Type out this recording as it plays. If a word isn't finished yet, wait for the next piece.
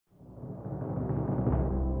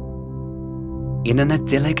In an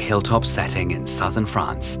idyllic hilltop setting in southern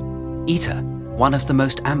France, ITER, one of the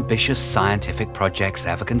most ambitious scientific projects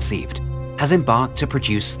ever conceived, has embarked to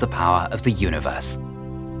produce the power of the universe.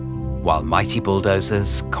 While mighty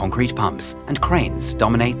bulldozers, concrete pumps, and cranes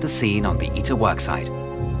dominate the scene on the ITER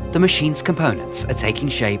worksite, the machine's components are taking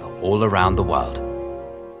shape all around the world.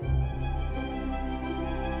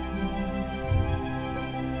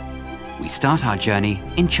 We start our journey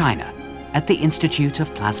in China, at the Institute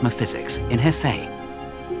of Plasma Physics in Hefei.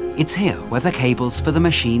 It's here where the cables for the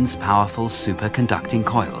machine's powerful superconducting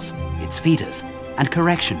coils, its feeders, and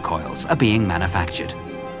correction coils are being manufactured.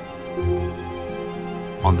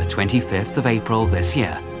 On the 25th of April this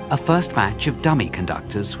year, a first batch of dummy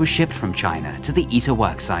conductors was shipped from China to the ITER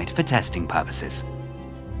worksite for testing purposes.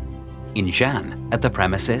 In Xi'an, at the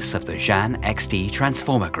premises of the Xi'an XD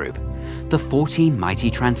Transformer Group, the 14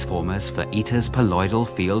 mighty transformers for ITER's colloidal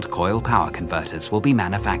field coil power converters will be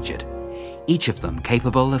manufactured, each of them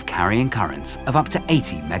capable of carrying currents of up to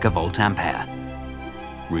 80 megavolt ampere.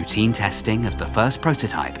 Routine testing of the first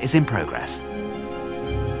prototype is in progress.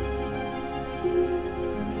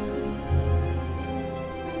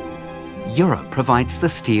 Europe provides the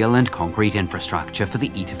steel and concrete infrastructure for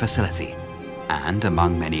the ITER facility, and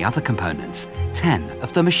among many other components, 10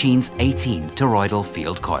 of the machine's 18 toroidal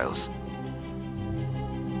field coils.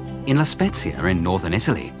 In La Spezia in northern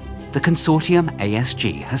Italy, the consortium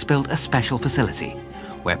ASG has built a special facility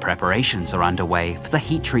where preparations are underway for the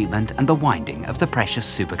heat treatment and the winding of the precious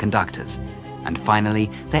superconductors, and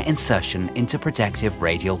finally their insertion into protective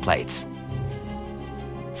radial plates.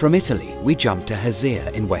 From Italy, we jump to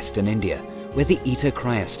Hazira in western India, where the ITER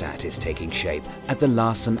cryostat is taking shape at the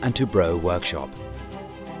Larsen & Toubro workshop.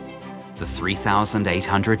 The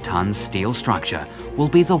 3,800-ton steel structure will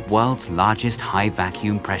be the world's largest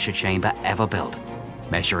high-vacuum pressure chamber ever built,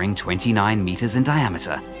 measuring 29 meters in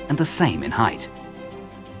diameter and the same in height.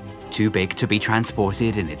 Too big to be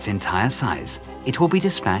transported in its entire size, it will be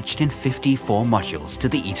dispatched in 54 modules to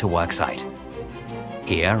the ITER worksite.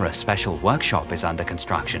 Here, a special workshop is under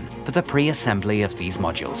construction for the pre-assembly of these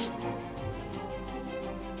modules.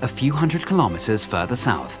 A few hundred kilometers further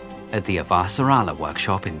south, at the Avasarala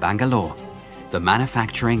workshop in Bangalore, the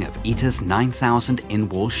manufacturing of ITER's 9,000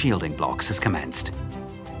 in-wall shielding blocks has commenced.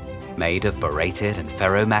 Made of berated and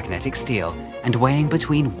ferromagnetic steel and weighing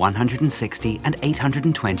between 160 and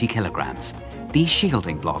 820 kilograms, these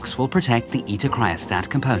shielding blocks will protect the ITER cryostat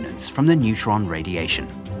components from the neutron radiation.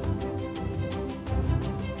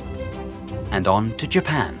 And on to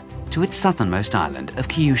Japan, to its southernmost island of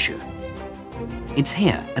Kyushu. It's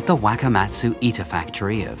here at the Wakamatsu ITER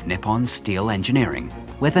factory of Nippon Steel Engineering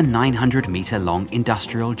where the 900-meter-long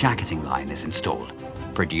industrial jacketing line is installed,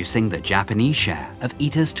 producing the Japanese share of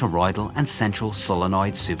ITER's toroidal and central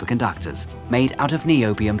solenoid superconductors made out of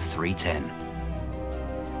niobium-3 tin.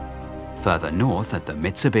 Further north at the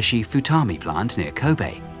Mitsubishi Futami plant near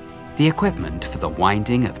Kobe, the equipment for the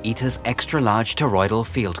winding of ITER's extra-large toroidal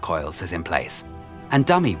field coils is in place, and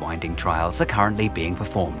dummy winding trials are currently being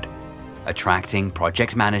performed, attracting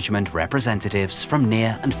project management representatives from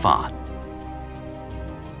near and far.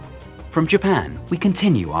 From Japan, we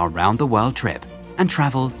continue our round-the-world trip and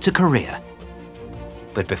travel to Korea.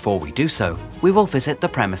 But before we do so, we will visit the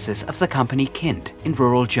premises of the company Kind in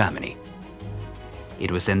rural Germany.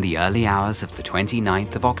 It was in the early hours of the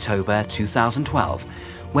 29th of October 2012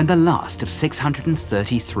 when the last of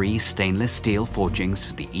 633 stainless steel forgings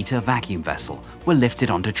for the ITER vacuum vessel were lifted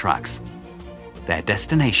onto trucks. Their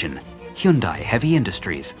destination, Hyundai Heavy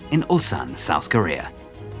Industries in Ulsan, South Korea.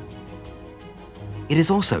 It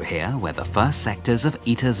is also here where the first sectors of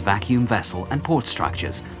ITER's vacuum vessel and port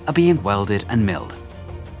structures are being welded and milled.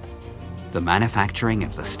 The manufacturing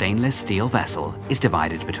of the stainless steel vessel is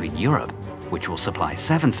divided between Europe, which will supply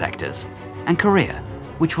 7 sectors, and Korea,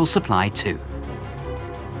 which will supply 2.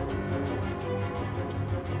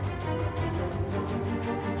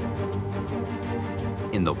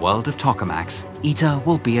 In the world of tokamaks, ITER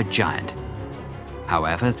will be a giant.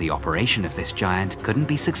 However, the operation of this giant couldn't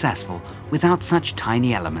be successful without such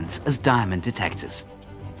tiny elements as diamond detectors.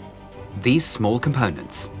 These small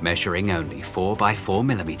components, measuring only 4 by 4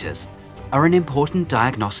 millimeters, are an important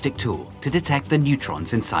diagnostic tool to detect the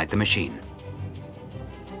neutrons inside the machine.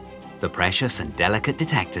 The precious and delicate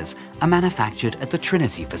detectors are manufactured at the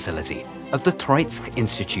Trinity facility of the Troitsk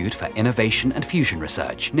Institute for Innovation and Fusion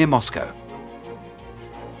Research near Moscow.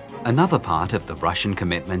 Another part of the Russian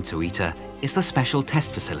commitment to ITER is the special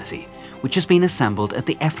test facility, which has been assembled at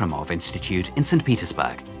the Efremov Institute in St.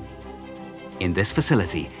 Petersburg. In this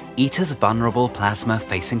facility, ITER's vulnerable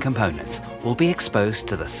plasma-facing components will be exposed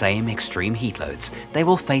to the same extreme heat loads they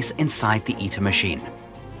will face inside the ITER machine.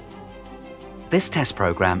 This test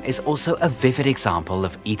program is also a vivid example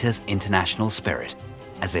of ITER's international spirit,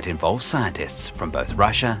 as it involves scientists from both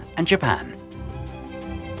Russia and Japan.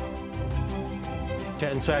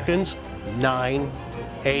 10 seconds. 9,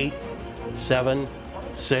 8, 7,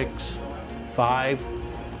 6, 5,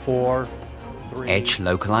 4, 3. Edge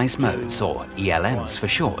localized modes, or ELMs for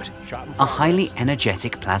short, are highly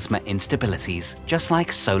energetic plasma instabilities just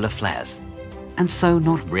like solar flares, and so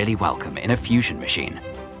not really welcome in a fusion machine.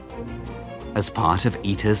 As part of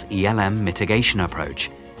ITER's ELM mitigation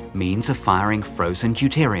approach, means of firing frozen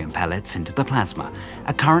deuterium pellets into the plasma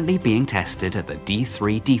are currently being tested at the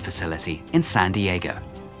D3D facility in San Diego.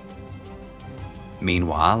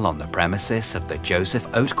 Meanwhile, on the premises of the Joseph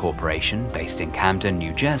Oat Corporation based in Camden,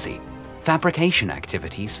 New Jersey, fabrication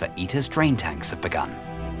activities for ITER's drain tanks have begun.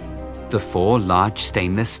 The 4 large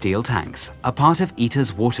stainless steel tanks are part of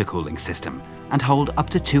ITER's water cooling system and hold up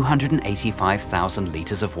to 285,000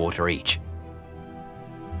 liters of water each.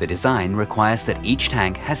 The design requires that each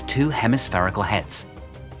tank has 2 hemispherical heads,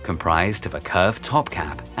 comprised of a curved top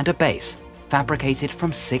cap and a base, fabricated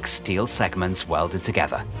from 6 steel segments welded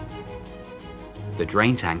together. The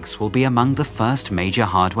drain tanks will be among the first major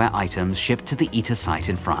hardware items shipped to the ITER site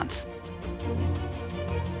in France.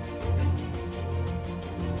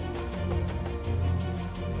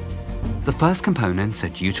 The first components are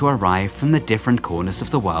due to arrive from the different corners of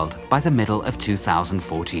the world by the middle of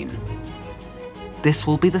 2014. This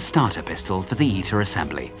will be the starter pistol for the ITER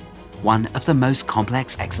assembly, one of the most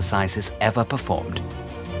complex exercises ever performed.